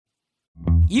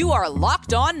You are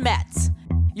Locked On Mets,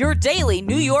 your daily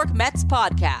New York Mets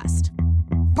podcast.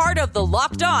 Part of the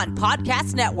Locked On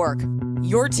Podcast Network,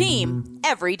 your team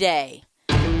every day.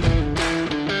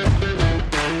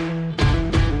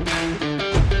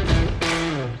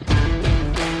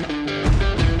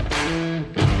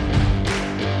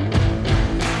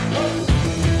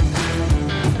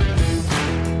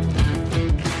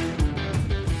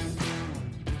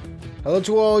 Hello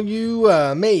to all you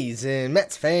amazing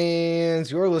Mets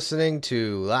fans. You're listening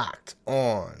to Locked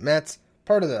On Mets,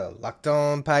 part of the Locked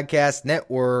On Podcast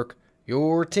Network,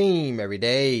 your team every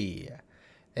day.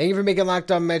 Thank you for making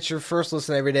Locked On Mets your first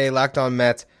listen every day. Locked On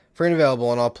Mets, free and available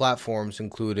on all platforms,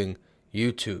 including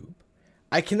YouTube.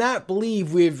 I cannot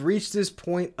believe we have reached this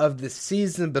point of the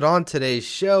season, but on today's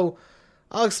show,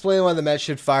 I'll explain why the Mets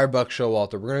should fire Buck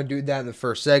Showalter. We're going to do that in the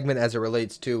first segment as it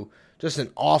relates to just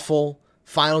an awful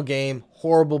final game,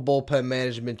 horrible bullpen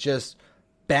management, just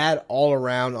bad all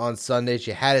around on Sundays.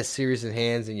 You had a series in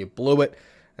hands and you blew it. In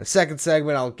the second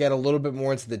segment, I'll get a little bit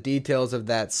more into the details of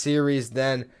that series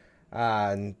then,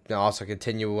 and I'll also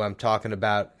continue what I'm talking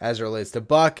about as it relates to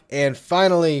Buck. And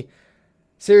finally,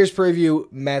 series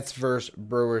preview, Mets versus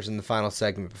Brewers in the final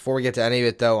segment. Before we get to any of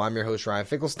it, though, I'm your host, Ryan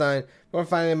Finkelstein. If you want to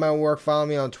find any of my work, follow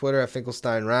me on Twitter at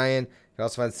FinkelsteinRyan. You can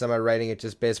also find some of my writing at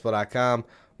justbaseball.com,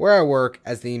 where I work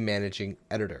as the managing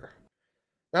editor.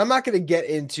 Now, I'm not going to get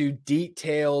into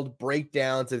detailed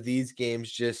breakdowns of these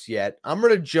games just yet. I'm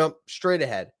going to jump straight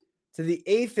ahead to the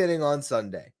 8th inning on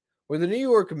Sunday, where the New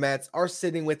York Mets are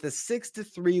sitting with a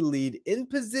 6-3 lead in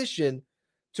position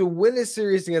to win a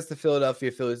series against the Philadelphia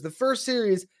Phillies. The first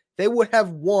series they would have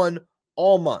won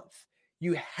all month.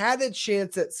 You had a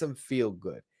chance at some feel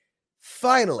good.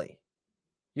 Finally,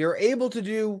 you're able to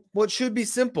do what should be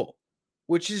simple,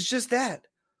 which is just that.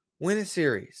 Win a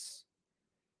series.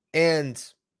 And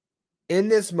in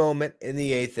this moment in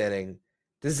the 8th inning,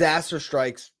 disaster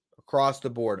strikes across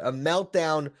the board. A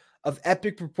meltdown of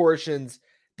epic proportions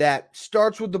that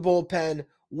starts with the bullpen,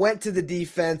 went to the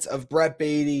defense of Brett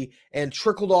Baty, and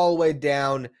trickled all the way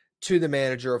down to the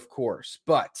manager, of course.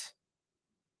 But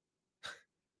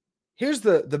here's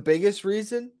the biggest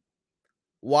reason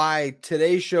why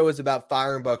today's show is about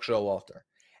firing Buck Showalter.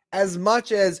 As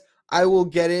much as I will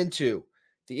get into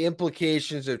the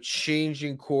implications of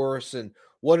changing course and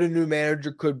what a new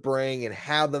manager could bring and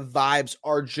how the vibes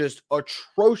are just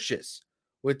atrocious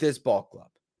with this ball club,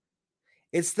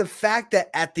 it's the fact that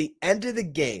at the end of the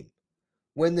game,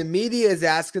 when the media is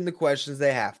asking the questions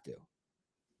they have to,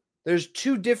 there's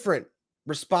two different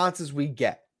responses we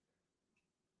get.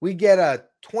 We get a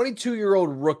 22-year-old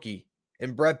rookie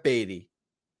in Brett Baty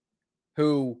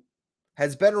who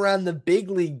has been around the big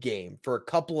league game for a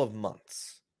couple of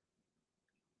months,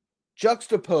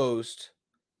 juxtaposed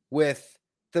with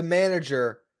the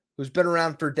manager who's been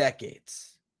around for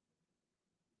decades.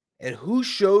 And who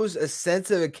shows a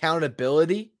sense of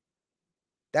accountability?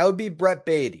 That would be Brett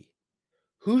Baty.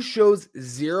 Who shows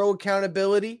zero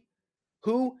accountability?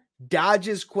 Who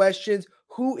dodges questions?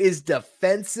 Who is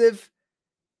defensive?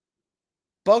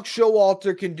 Buck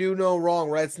Showalter can do no wrong,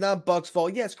 right? It's not Buck's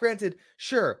fault. Yes, granted,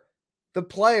 sure, the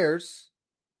players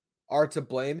are to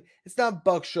blame. It's not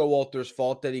Buck Showalter's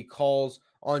fault that he calls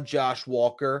on Josh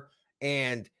Walker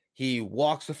and he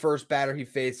walks the first batter he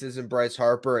faces in Bryce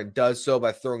Harper and does so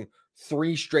by throwing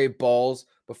 3 straight balls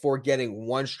before getting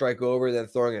 1 strike over, then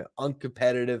throwing an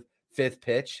uncompetitive 5th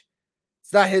pitch.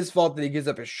 It's not his fault that he gives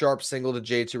up a sharp single to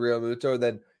J.T. Realmuto,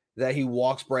 then that he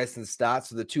walks Bryson Stott,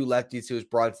 so the 2 lefties he was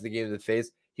brought into the game to the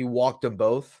face, he walked them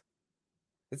both.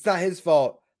 It's not his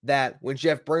fault that when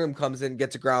Jeff Brigham comes in and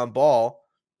gets a ground ball,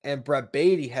 and Brett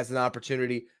Baty has an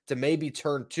opportunity to maybe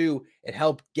turn 2 and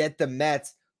help get the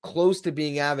Mets close to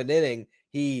being out of an inning,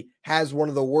 he has one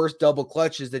of the worst double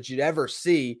clutches that you'd ever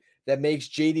see that makes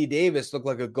J.D. Davis look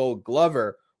like a Gold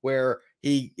Glover, where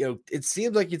he, it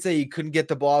seems like you'd say he couldn't get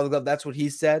the ball out of the glove. That's what he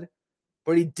said,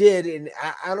 but he did, and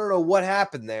I don't know what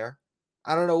happened there.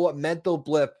 I don't know what mental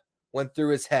blip went through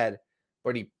his head,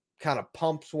 but he kind of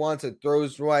pumps once and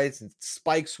throws twice and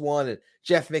spikes one, and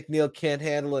Jeff McNeil can't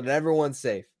handle it, and everyone's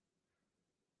safe.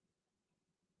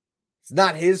 It's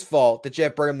not his fault that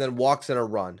Jeff Brigham then walks in a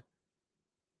run,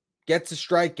 gets a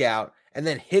strikeout, and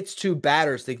then hits 2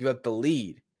 batters to give up the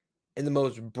lead in the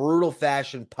most brutal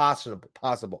fashion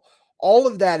possible. All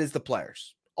of that is the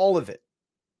players. All of it.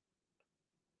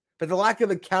 But the lack of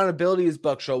accountability is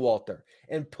Buck Showalter.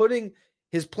 And putting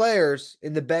his players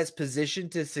in the best position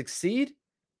to succeed,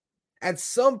 at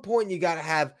some point you got to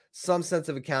have some sense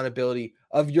of accountability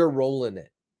of your role in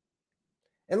it.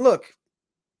 And look,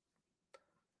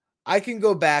 I can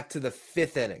go back to the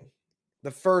 5th inning, the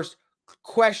first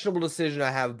questionable decision I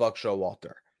have of Buck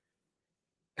Showalter.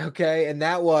 Okay, and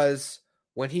that was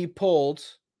when he pulled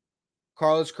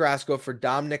Carlos Carrasco for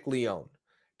Dominic Leone.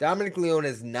 Dominic Leone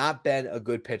has not been a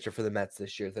good pitcher for the Mets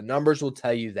this year. The numbers will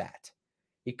tell you that.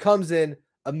 He comes in,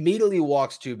 immediately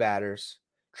walks 2 batters.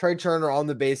 Trey Turner on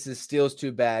the bases steals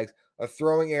 2 bags. A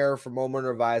throwing error from Omar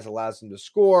Narvaez allows him to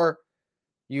score.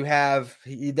 He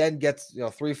then gets 3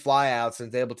 flyouts and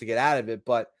is able to get out of it,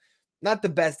 but not the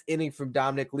best inning from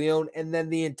Dominic Leone. And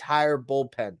then the entire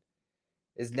bullpen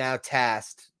is now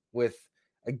tasked with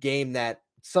a game that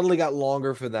suddenly got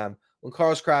longer for them when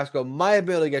Carlos Carrasco might have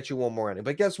been able to get you one more inning.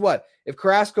 But guess what? If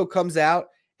Carrasco comes out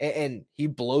and he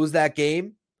blows that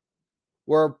game,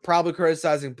 we're probably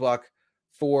criticizing Buck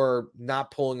for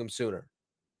not pulling him sooner.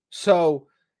 So,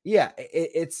 yeah,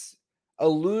 it's a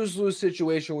lose-lose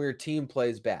situation where your team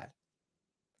plays bad.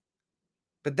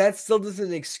 But that still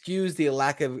doesn't excuse the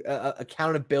lack of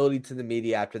accountability to the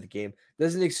media after the game.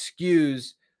 Doesn't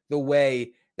excuse the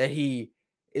way that he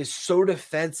is so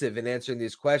defensive in answering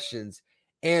these questions.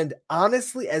 And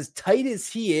honestly, as tight as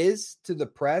he is to the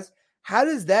press, how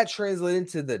does that translate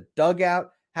into the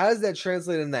dugout? How does that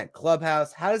translate in that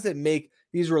clubhouse? How does it make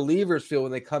these relievers feel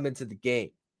when they come into the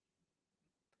game?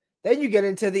 Then you get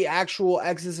into the actual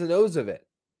X's and O's of it.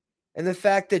 And the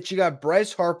fact that you got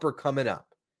Bryce Harper coming up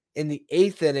in the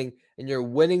 8th inning and you're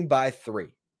winning by 3.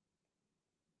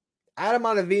 Adam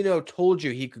Ottavino told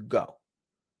you he could go.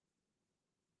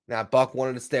 Now, Buck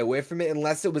wanted to stay away from it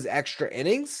unless it was extra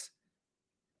innings,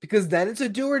 because then it's a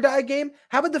do-or-die game.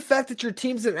 How about the fact that your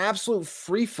team's an absolute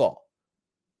free fall?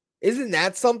 Isn't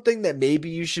that something that maybe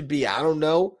you should be, I don't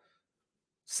know,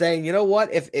 saying, you know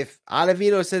what, if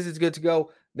Ottavino says it's good to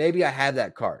go, maybe I have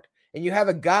that card. And you have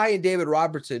a guy in David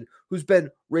Robertson who's been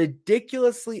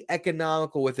ridiculously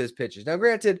economical with his pitches. Now,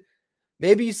 granted,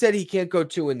 maybe you said he can't go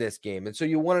 2 in this game, and so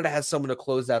you wanted to have someone to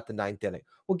close out the 9th inning.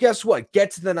 Well, guess what?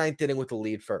 Get to the 9th inning with the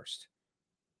lead first.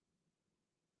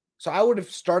 So I would have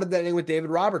started that inning with David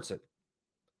Robertson.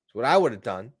 That's what I would have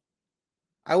done.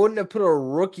 I wouldn't have put a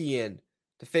rookie in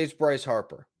to face Bryce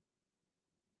Harper.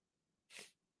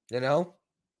 You know?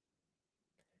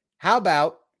 How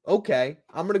about, okay,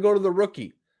 I'm going to go to the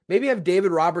rookie. Maybe have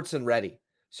David Robertson ready.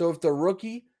 So if the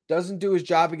rookie doesn't do his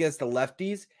job against the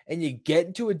lefties and you get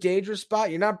into a dangerous spot,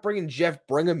 you're not bringing Jeff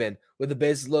Brigham in with the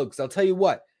bases loaded. Because I'll tell you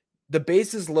what, the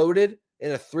bases loaded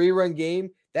in a 3-run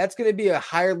game, that's going to be a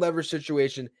higher leverage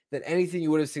situation than anything you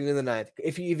would have seen in the 9th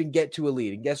if you even get to a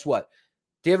lead. And guess what?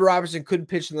 David Robertson couldn't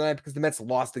pitch in the 9th because the Mets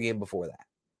lost the game before that.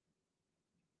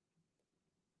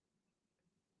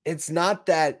 It's not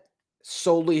that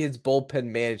solely his bullpen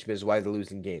management is why they're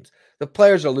losing games. The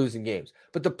players are losing games,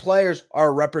 but the players are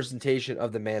a representation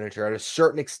of the manager at a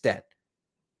certain extent.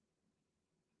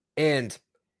 And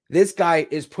this guy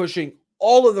is pushing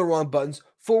all of the wrong buttons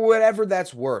for whatever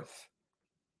that's worth.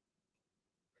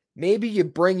 Maybe you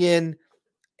bring in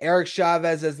Eric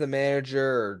Chavez as the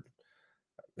manager,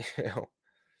 or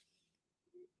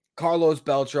Carlos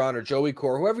Beltran or Joey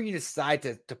Cora, whoever you decide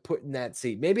to put in that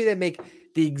seat. Maybe they make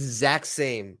the exact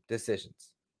same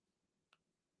decisions.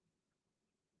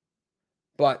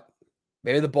 But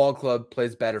maybe the ball club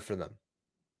plays better for them.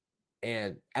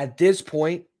 And at this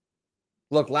point,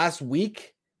 look, last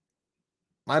week,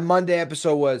 my Monday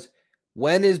episode was,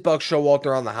 when is Buck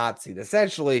Showalter on the hot seat?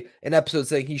 Essentially, an episode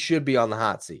saying he should be on the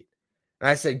hot seat. And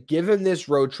I said, give him this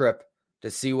road trip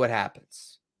to see what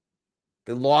happens.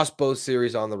 They lost both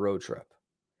series on the road trip.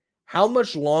 How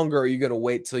much longer are you going to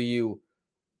wait till you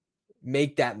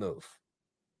make that move?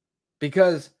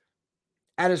 Because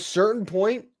at a certain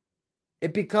point,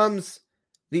 it becomes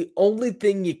the only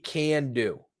thing you can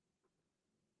do.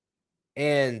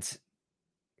 And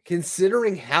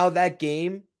considering how that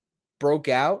game broke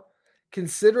out,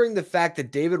 considering the fact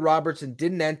that David Robertson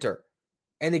didn't enter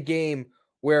in a game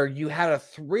where you had a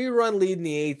 3-run lead in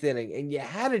the 8th inning and you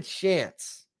had a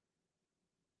chance.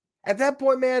 At that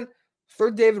point, man,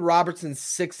 throw David Robertson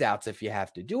 6 outs if you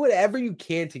have to. Do whatever you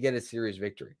can to get a series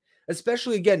victory.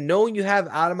 Especially, again, knowing you have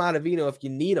Adam Ottavino if you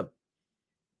need him.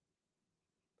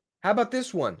 How about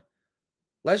this one?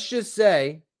 Let's just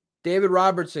say David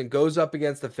Robertson goes up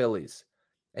against the Phillies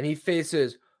and he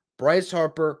faces Bryce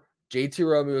Harper, JT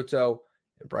Realmuto,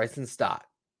 and Bryson Stott.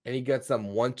 And he gets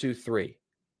them 1, 2, 3.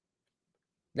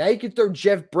 Now you can throw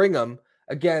Jeff Brigham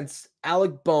against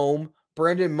Alec Boehm,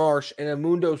 Brandon Marsh, and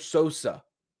Amundo Sosa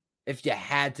if you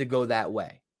had to go that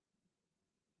way.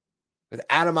 With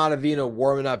Adam Ottavino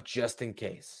warming up just in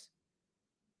case.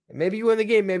 And maybe you win the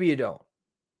game, maybe you don't.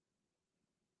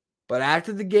 But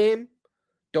after the game,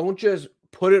 don't just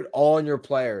put it all on your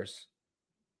players.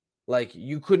 Like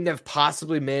you couldn't have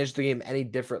possibly managed the game any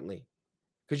differently.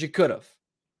 Because you could have.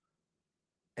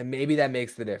 And maybe that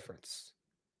makes the difference.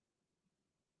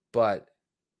 But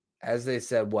as they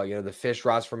said, the fish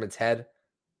rots from its head.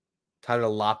 Time to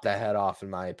lop that head off, in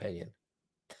my opinion.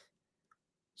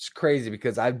 It's crazy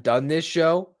because I've done this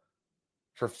show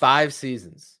for 5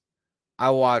 seasons.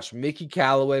 I watched Mickey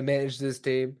Callaway manage this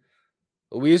team,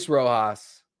 Luis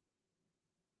Rojas,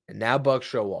 and now Buck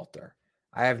Showalter.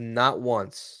 I have not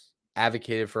once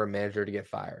advocated for a manager to get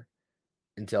fired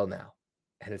until now.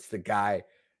 And it's the guy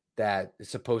that is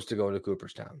supposed to go into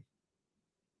Cooperstown.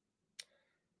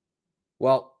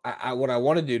 Well, what I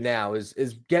want to do now is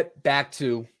get back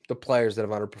to the players that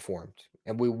have underperformed.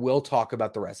 And we will talk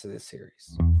about the rest of this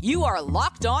series. You are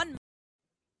Locked On.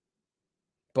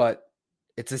 But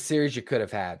it's a series you could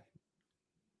have had.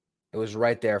 It was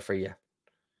right there for you.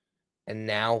 And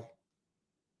now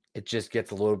it just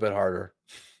gets a little bit harder.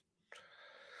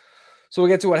 So we'll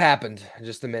get to what happened in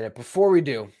just a minute. Before we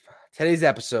do, today's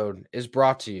episode is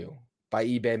brought to you by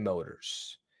eBay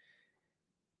Motors.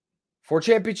 For a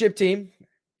championship team,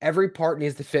 every part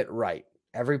needs to fit right.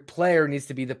 Every player needs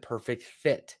to be the perfect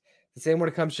fit. The same when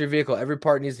it comes to your vehicle. Every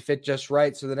part needs to fit just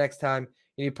right. So the next time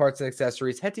you need parts and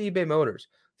accessories, head to eBay Motors.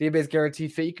 With eBay's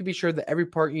guaranteed fit, you can be sure that every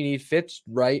part you need fits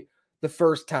right the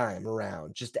first time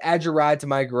around. Just add your ride to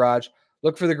my garage.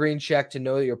 Look for the green check to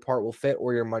know that your part will fit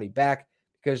or your money back.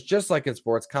 Because just like in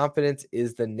sports, confidence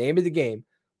is the name of the game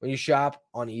when you shop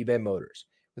on eBay Motors.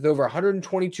 With over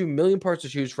 122 million parts to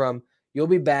choose from, you'll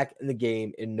be back in the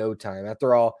game in no time.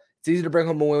 After all, it's easy to bring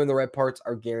home a win when the right parts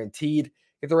are guaranteed.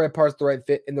 Get the right parts, the right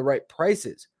fit, and the right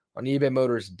prices on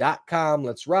ebaymotors.com.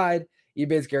 Let's ride.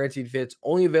 eBay's guaranteed fits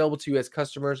only available to U.S.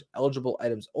 customers. Eligible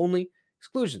items only.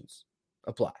 Exclusions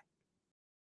apply.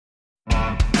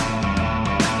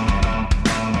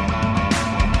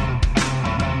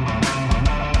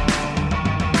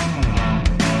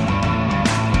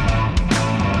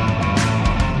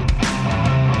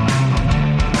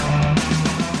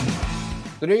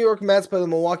 The New York Mets play the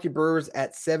Milwaukee Brewers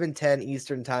at 7:10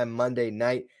 Eastern Time Monday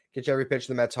night. Catch every pitch of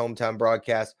the Mets hometown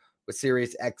broadcast with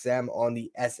Sirius XM on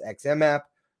the SXM app.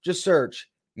 Just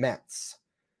search Mets.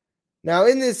 Now,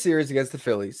 in this series against the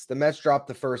Phillies, the Mets dropped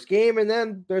the first game, and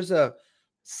then there's a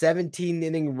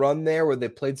 17-inning run there where they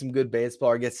played some good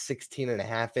baseball. I guess 16 and a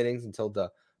half innings until the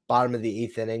bottom of the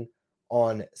 8th inning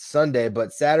on Sunday.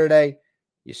 But Saturday,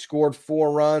 you scored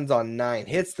 4 runs on 9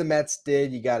 hits, the Mets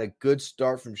did. You got a good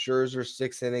start from Scherzer,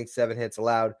 6 innings, 7 hits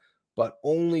allowed, but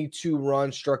only 2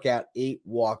 runs, struck out 8,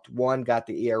 walked 1, got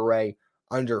the ERA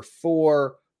under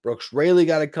 4. Brooks Raley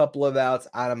got a couple of outs.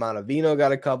 Adam Ottavino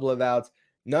got a couple of outs.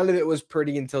 None of it was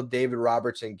pretty until David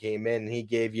Robertson came in, and he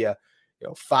gave you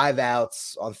 5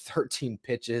 outs on 13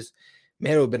 pitches.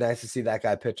 Man, it would be nice to see that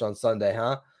guy pitch on Sunday,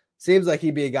 huh? Seems like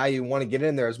he'd be a guy you want to get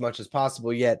in there as much as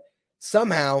possible, yet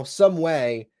somehow, some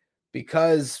way,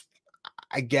 because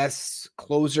I guess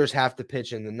closers have to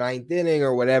pitch in the 9th inning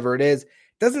or whatever it is,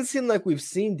 doesn't seem like we've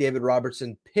seen David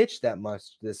Robertson pitch that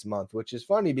much this month, which is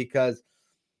funny because,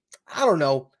 I don't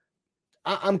know,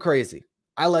 I'm crazy.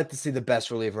 I like to see the best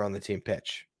reliever on the team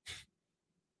pitch.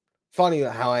 Funny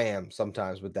how I am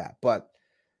sometimes with that, but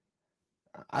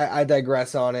I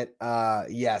digress on it.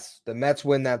 Yes, the Mets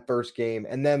win that first game.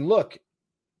 And then look,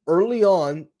 early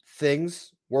on,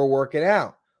 things were working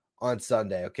out on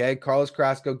Sunday, okay? Carlos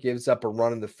Carrasco gives up a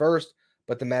run in the first,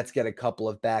 but the Mets get a couple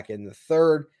of back in the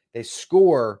third. They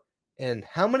score in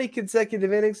how many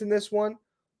consecutive innings in this one?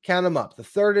 Count them up. The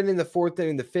 3rd inning, the 4th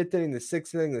inning, the 5th inning, the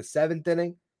 6th inning, the 7th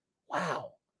inning.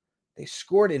 Wow. They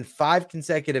scored in 5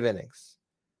 consecutive innings.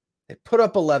 They put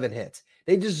up 11 hits.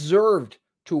 They deserved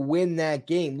to win that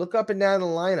game. Look up and down the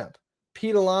lineup.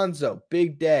 Pete Alonso,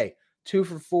 big day, 2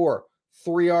 for 4,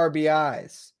 3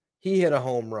 RBIs. He hit a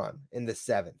home run in the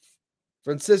 7th.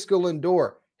 Francisco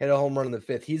Lindor hit a home run in the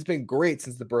 5th. He's been great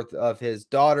since the birth of his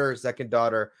daughter, second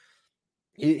daughter.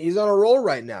 He's on a roll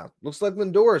right now. Looks like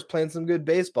Lindor is playing some good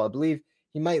baseball. I believe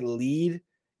he might lead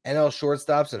NL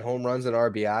shortstops and home runs and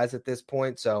RBIs at this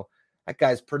point. So that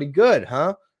guy's pretty good,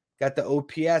 huh? Got the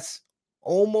OPS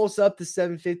almost up to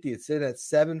 750. It's sitting at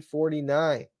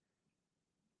 749.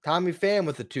 Tommy Pham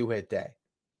with a 2-hit day.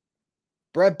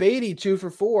 Brett Beatty, 2 for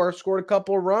 4, scored a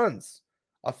couple of runs.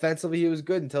 Offensively, he was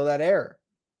good until that error.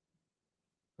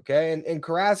 Okay, and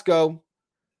Carrasco,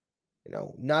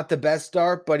 not the best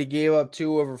start, but he gave up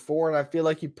 2 over 4, and I feel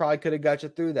like he probably could have got you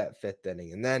through that 5th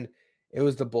inning. And then it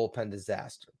was the bullpen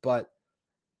disaster. But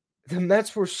the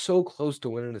Mets were so close to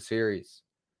winning the series.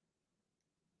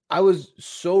 I was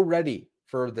so ready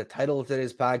for the title of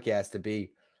today's podcast to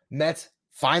be Mets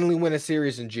finally win a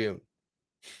series in June.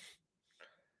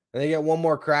 And they get one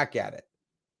more crack at it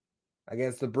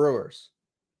against the Brewers.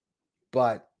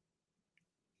 But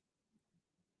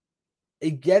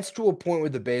it gets to a point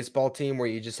with the baseball team where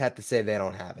you just have to say they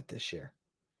don't have it this year.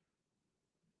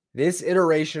 This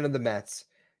iteration of the Mets,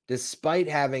 despite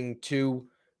having two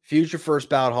future first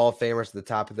ballot Hall of Famers at the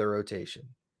top of their rotation,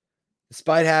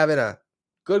 despite having a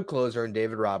good closer in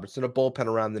David Robertson, a bullpen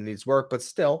around that needs work, but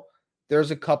still,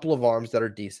 there's a couple of arms that are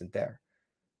decent there.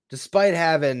 Despite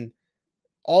having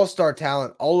all-star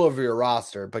talent all over your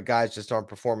roster, but guys just aren't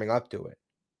performing up to it.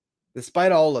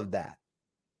 Despite all of that,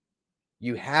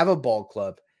 you have a ball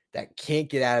club that can't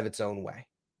get out of its own way.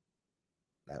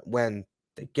 When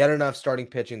they get enough starting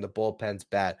pitching, the bullpen's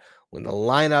bad. When the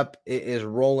lineup is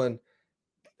rolling,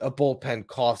 a bullpen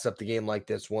coughs up the game like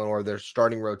this one, or their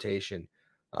starting rotation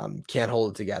can't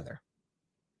hold it together.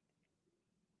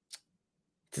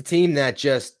 It's a team that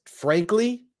just,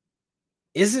 frankly,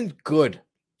 isn't good.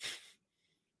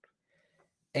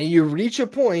 And you reach a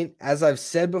point, as I've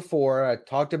said before, I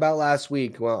talked about last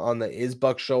week on the Is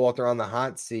Buck Showalter on the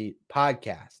Hot Seat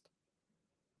podcast,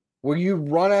 where you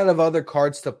run out of other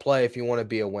cards to play if you want to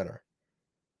be a winner.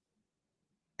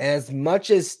 And as much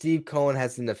as Steve Cohen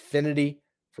has an affinity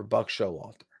for Buck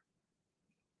Showalter,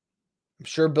 I'm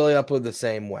sure Billy Upwood the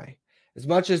same way. As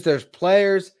much as there's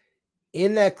players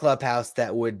in that clubhouse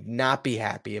that would not be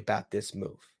happy about this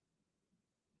move,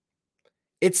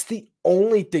 it's the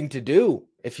only thing to do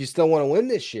if you still want to win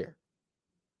this year.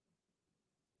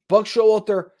 Buck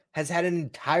Showalter has had an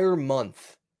entire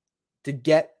month to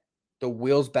get the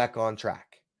wheels back on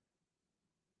track.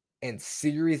 And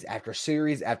series after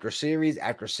series after series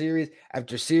after series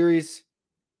after series,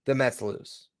 the Mets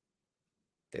lose.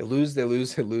 They lose, they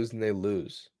lose, they lose, and they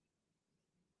lose.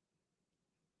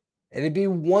 And it'd be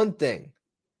one thing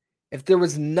if there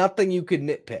was nothing you could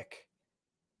nitpick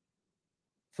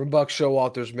from Buck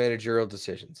Showalter's managerial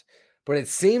decisions. But it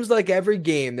seems like every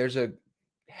game there's a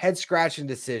head-scratching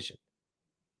decision.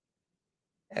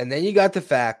 And then you got the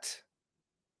fact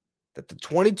that the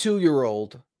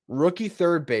 22-year-old rookie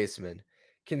third baseman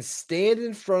can stand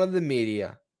in front of the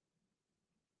media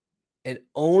and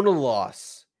own a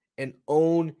loss and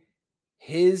own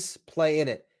his play in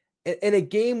it. In a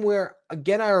game where,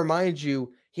 again, I remind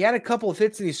you, he had a couple of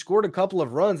hits and he scored a couple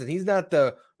of runs, and he's not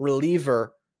the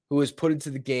reliever who was put into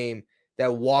the game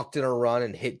that walked in a run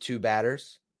and hit two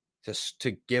batters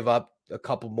to give up a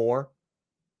couple more.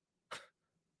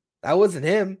 That wasn't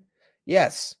him.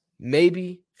 Yes,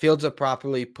 maybe fields up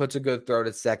properly, puts a good throw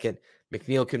to second,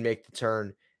 McNeil can make the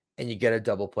turn, and you get a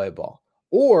double play ball.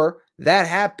 Or that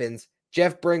happens,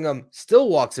 Jeff Brigham still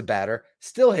walks a batter,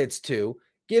 still hits two,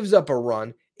 gives up a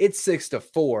run, it's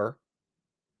 6-4.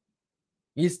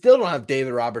 You still don't have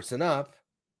David Robertson up.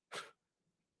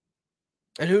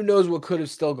 And who knows what could have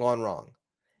still gone wrong.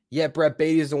 Yet Brett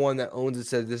Beatty is the one that owns it,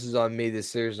 says, this is on me, this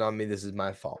series is on me, this is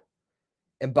my fault.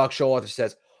 And Buck Showalter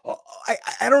says, oh,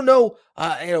 I don't know,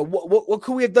 what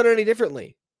could we have done any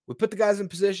differently? We put the guys in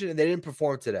position and they didn't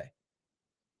perform today.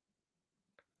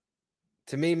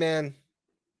 To me, man,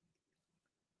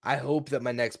 I hope that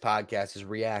my next podcast is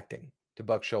reacting to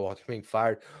Buck Showalter being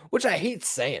fired, which I hate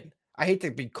saying. I hate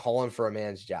to be calling for a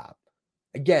man's job.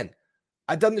 Again,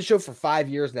 I've done the show for 5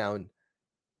 years now, and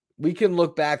we can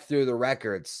look back through the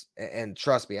records, and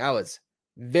trust me, I was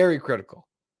very critical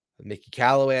of Mickey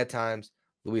Callaway at times,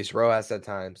 Luis Rojas at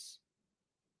times,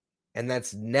 and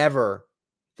that's never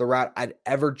the route I'd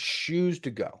ever choose to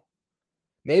go.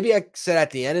 Maybe I said at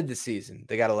the end of the season,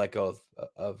 they got to let go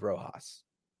of Rojas.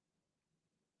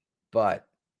 But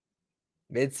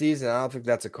mid-season, I don't think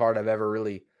that's a card I've ever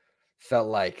really felt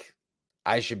like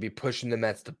I should be pushing the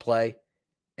Mets to play.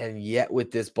 And yet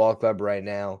with this ball club right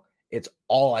now, it's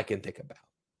all I can think about.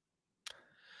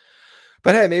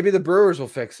 But hey, maybe the Brewers will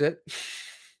fix it.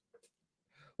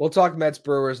 We'll talk Mets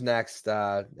Brewers next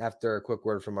after a quick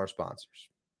word from our sponsors.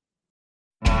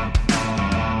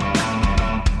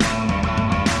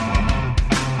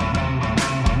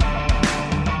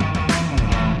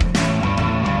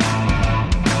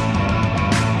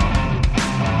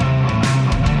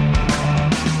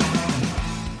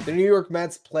 The New York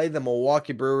Mets play the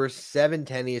Milwaukee Brewers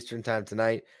 7:10 Eastern Time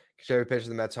tonight. Catch every pitch of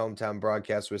the Mets hometown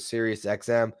broadcast with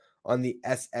SiriusXM on the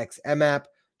SXM app.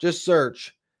 Just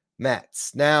search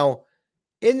Mets. Now,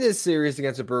 in this series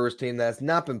against a Brewers team that has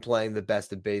not been playing the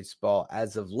best of baseball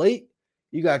as of late,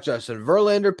 you got Justin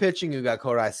Verlander pitching, you got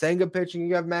Kodai Senga pitching, you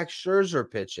got Max Scherzer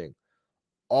pitching.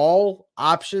 All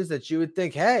options that you would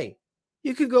think, hey,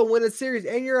 you could go win a series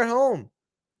and you're at home.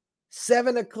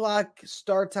 7 o'clock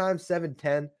start time,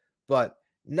 7:10, but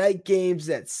night games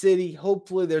at City.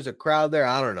 Hopefully there's a crowd there.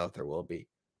 I don't know if there will be.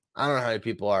 I don't know how many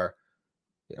people are,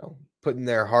 putting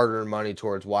their hard-earned money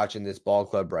towards watching this ball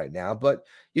club right now, but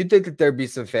you'd think that there'd be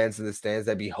some fans in the stands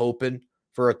that'd be hoping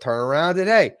for a turnaround. And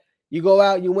hey, You go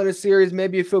out, you win a series,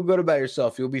 maybe you feel good about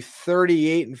yourself. You'll be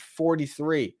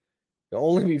 38-43. You'll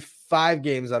only be 5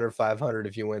 games under 500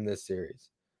 if you win this series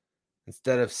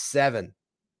instead of 7.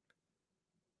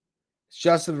 It's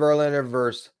Justin Verlander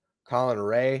versus Colin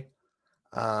Rea.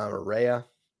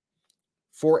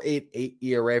 4.88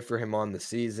 ERA for him on the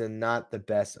season. Not the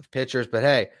best of pitchers, but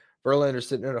hey, Verlander's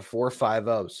sitting at a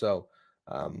 4.50. So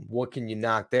what can you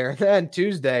knock there? And then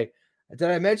Tuesday, did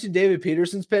I mention David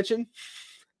Peterson's pitching?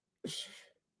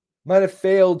 Might have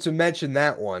failed to mention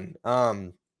that one.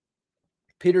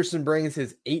 Peterson brings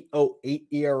his 8.08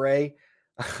 ERA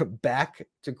back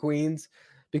to Queens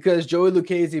because Joey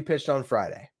Lucchesi pitched on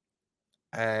Friday.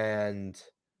 And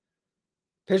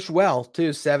pitched well,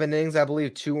 too. 7 innings, I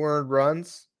believe, 2 earned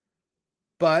runs.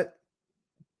 But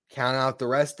count out the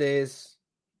rest days.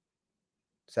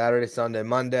 Saturday, Sunday,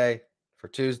 Monday. For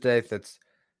Tuesday, that's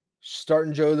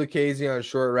starting Joey Lucchesi on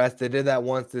short rest. They did that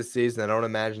once this season. I don't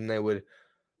imagine they would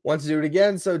want to do it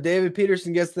again. So David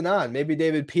Peterson gets the nod. Maybe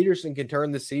David Peterson can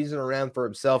turn the season around for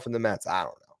himself in the Mets. I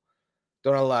don't know.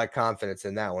 Don't have a lot of confidence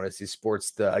in that one as he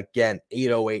sports the, again,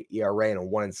 8.08 ERA and a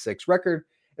 1-6 record.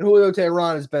 And Julio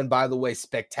Teheran has been, by the way,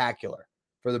 spectacular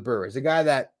for the Brewers. A guy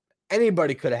that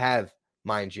anybody could have,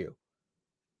 mind you.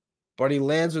 But he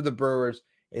lands with the Brewers,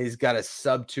 and he's got a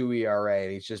sub-2 ERA,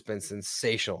 and he's just been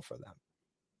sensational for them.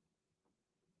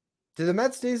 Did the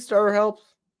Mets need starter help?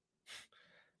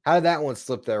 How did that one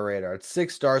slip their radar? It's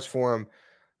 6 stars for him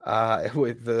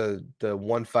with the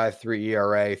 1.53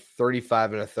 ERA,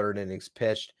 35 1/3 innings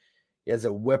pitched. He has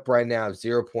a whip right now of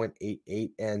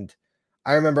 0.88. And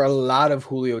I remember a lot of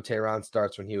Julio Teheran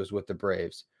starts when he was with the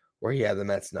Braves, where he had the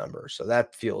Mets number. So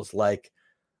that feels like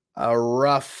a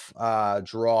rough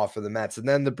draw for the Mets. And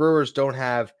then the Brewers don't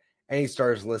have any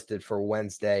starters listed for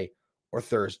Wednesday or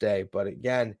Thursday. But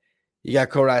again, you got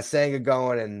Kodai Senga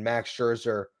going, and Max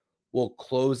Scherzer will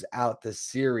close out the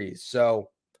series. So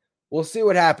we'll see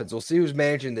what happens. We'll see who's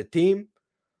managing the team.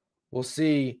 We'll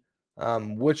see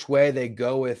which way they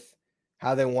go with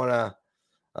how they want to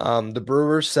the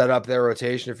Brewers set up their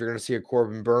rotation, if you're going to see a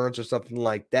Corbin Burns or something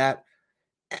like that.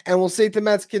 And we'll see if the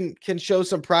Mets can show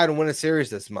some pride and win a series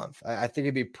this month. I think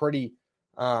it'd be pretty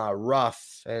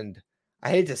rough, and I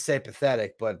hate to say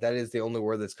pathetic, but that is the only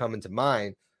word that's coming to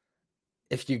mind.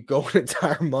 If you go an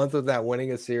entire month without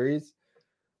winning a series.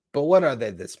 But what are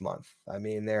they this month? I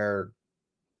mean,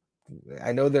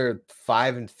 I know they're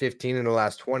 5-15 in the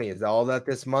last 20. Is that all that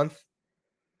this month?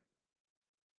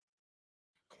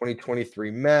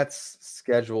 2023 Mets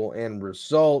schedule and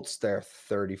results. They're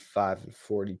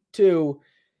 35-42.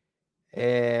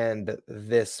 And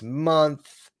this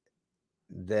month,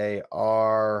 they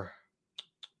are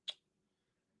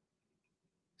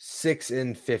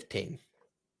 6-15.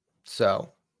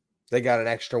 So they got an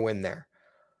extra win there.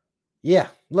 Yeah,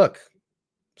 look,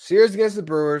 series against the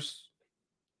Brewers.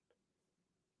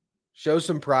 Show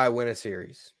some pride, win a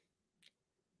series.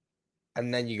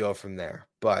 And then you go from there.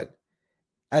 But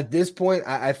at this point,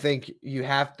 I think you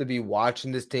have to be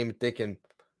watching this team and thinking,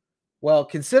 well,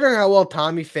 considering how well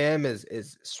Tommy Pham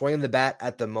is swinging the bat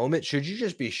at the moment, should you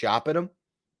just be shopping him?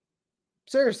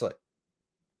 Seriously.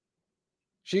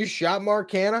 Should you shop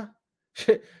Mark Canha?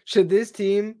 Should this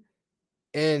team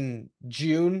in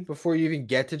June, before you even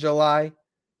get to July,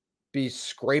 be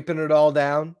scraping it all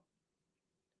down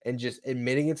and just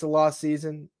admitting it's a lost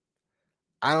season?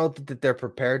 I don't think that they're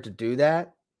prepared to do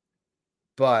that.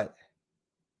 But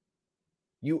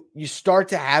you start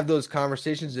to have those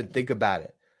conversations and think about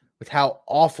it with how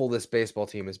awful this baseball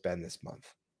team has been this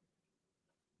month.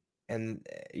 And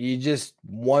you just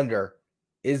wonder,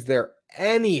 is there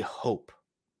any hope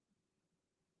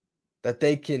that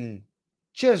they can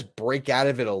just break out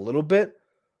of it a little bit?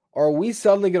 Or are we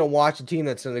suddenly going to watch a team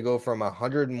that's going to go from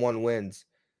 101 wins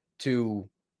to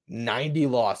 90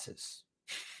 losses?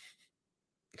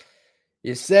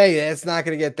 You say it's not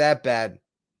going to get that bad.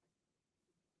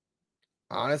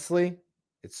 Honestly,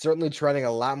 it's certainly trending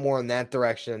a lot more in that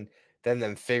direction than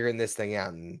them figuring this thing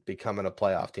out and becoming a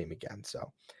playoff team again.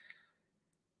 So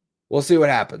we'll see what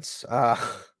happens.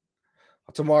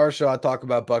 Tomorrow's show, I'll talk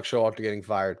about Buck Showalter getting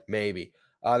fired. Maybe.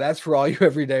 That's for all you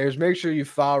everydayers. Make sure you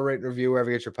follow, rate, and review wherever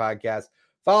you get your podcast.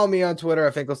 Follow me on Twitter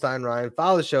at Finkelstein Ryan.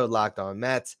 Follow the show at Locked On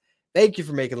Mets. Thank you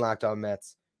for making Locked On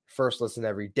Mets first listen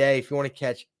every day. If you want to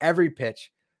catch every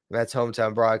pitch of Mets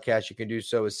hometown broadcast, you can do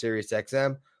so with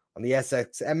SiriusXM on the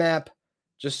SXM app.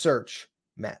 Just search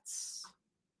Mets.